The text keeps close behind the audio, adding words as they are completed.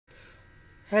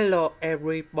Hello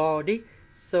everybody.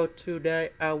 So today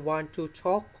I want to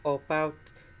talk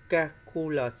about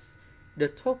calculus. The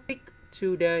topic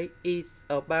today is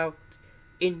about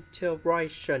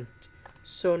integration.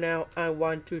 So now I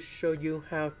want to show you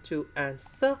how to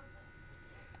answer.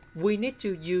 We need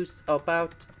to use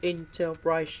about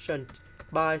integration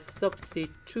by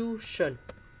substitution.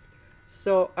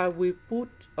 So I will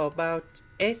put about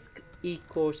x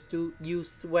equals to u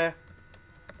square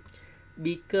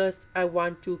because I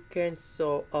want to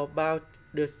cancel about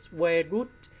the square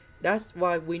root. That's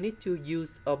why we need to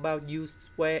use about u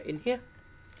square in here.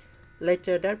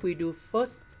 Later that we do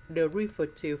first the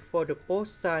derivative for the both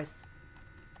sides.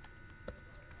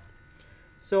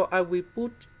 So I will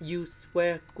put u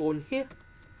square going here,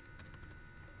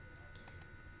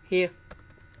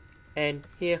 and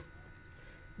here.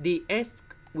 The x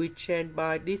we change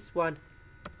by this one.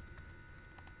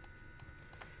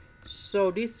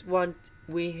 So this one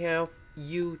we have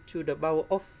u to the power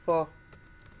of 4.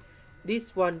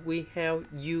 This one we have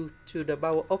u to the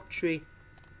power of 3.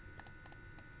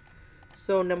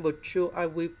 So number 2 I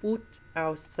will put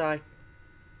outside.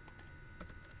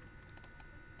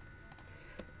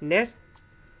 Next,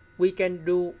 we can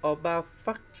do about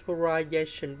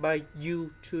factorization by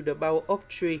u to the power of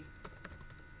 3.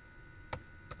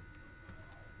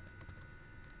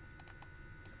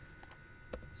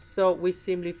 So we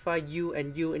simplify u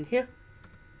and u in here.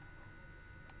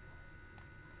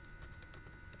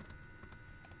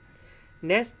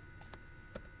 Next,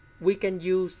 we can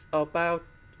use about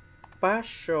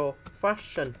partial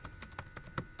fraction.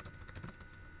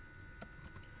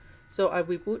 So I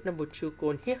will put number 2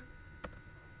 going here.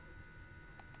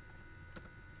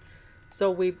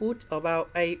 So we put about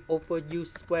a over u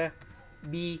square,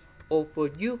 b over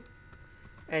u,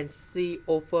 and c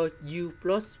over u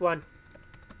plus 1.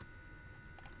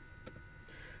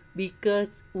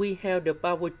 Because we have the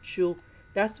power 2,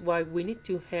 that's why we need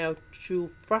to have two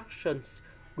fractions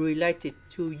related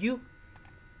to u.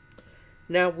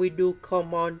 Now we do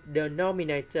common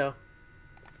denominator.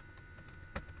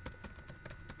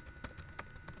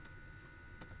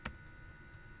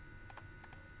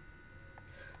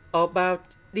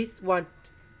 About this one,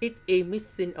 it is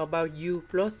missing about u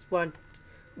plus 1.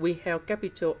 We have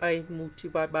capital A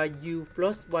multiplied by u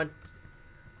plus 1.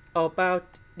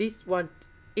 About this one,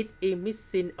 it is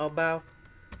missing about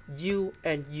u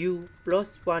and u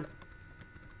plus 1.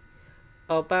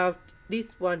 About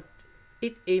this one,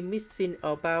 it is missing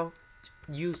about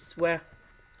u square.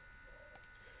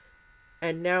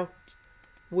 And now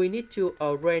we need to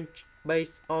arrange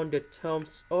based on the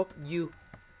terms of u.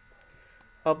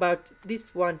 About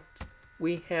this one,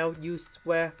 we have u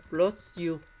square plus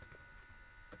u.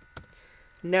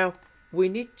 Now we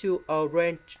need to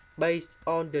arrange based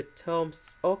on the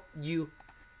terms of u.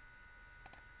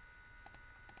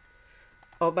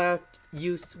 About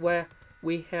u square,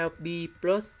 we have b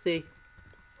plus c.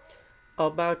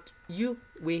 About u,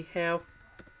 we have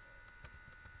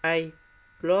a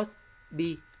plus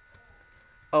b.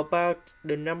 About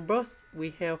the numbers, we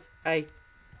have a.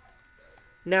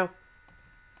 Now,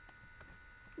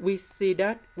 we see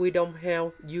that we don't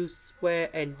have u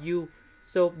square and u.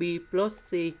 So b plus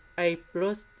c, a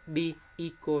plus b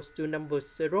equals to number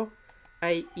 0,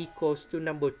 a equals to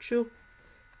number 2.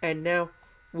 And now,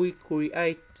 we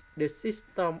create the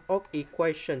system of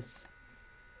equations.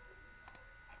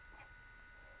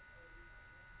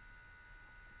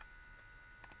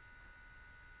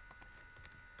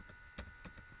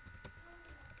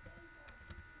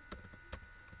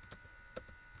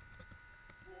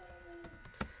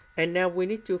 And now we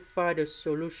need to find the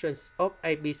solutions of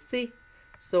ABC.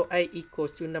 So a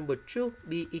equals to number 2,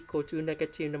 b equal to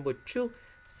negative number 2,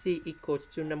 c equals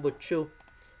to number 2.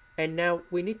 And now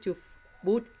we need to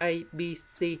put A, B,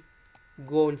 C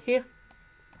going here.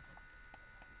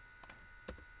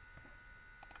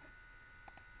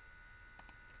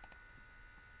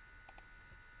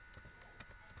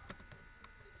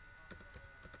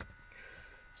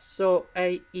 So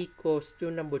A equals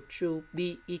to number 2,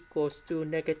 B equals to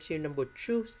negative number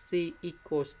 2, C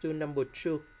equals to number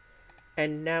 2.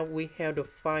 And now we have the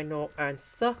final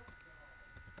answer.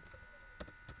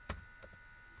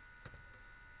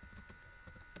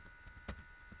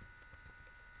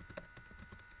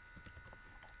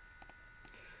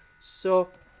 So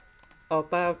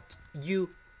about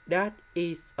u, that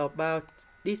is about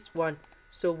this one.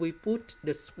 So we put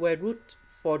the square root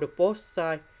for the both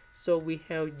sides. So we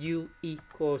have u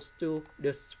equals to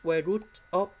the square root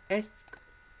of x.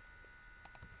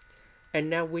 And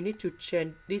now we need to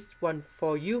change this one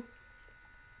for u.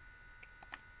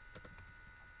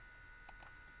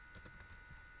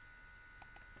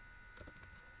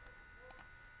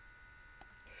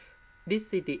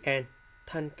 This is the end.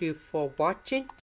 Thank you for watching.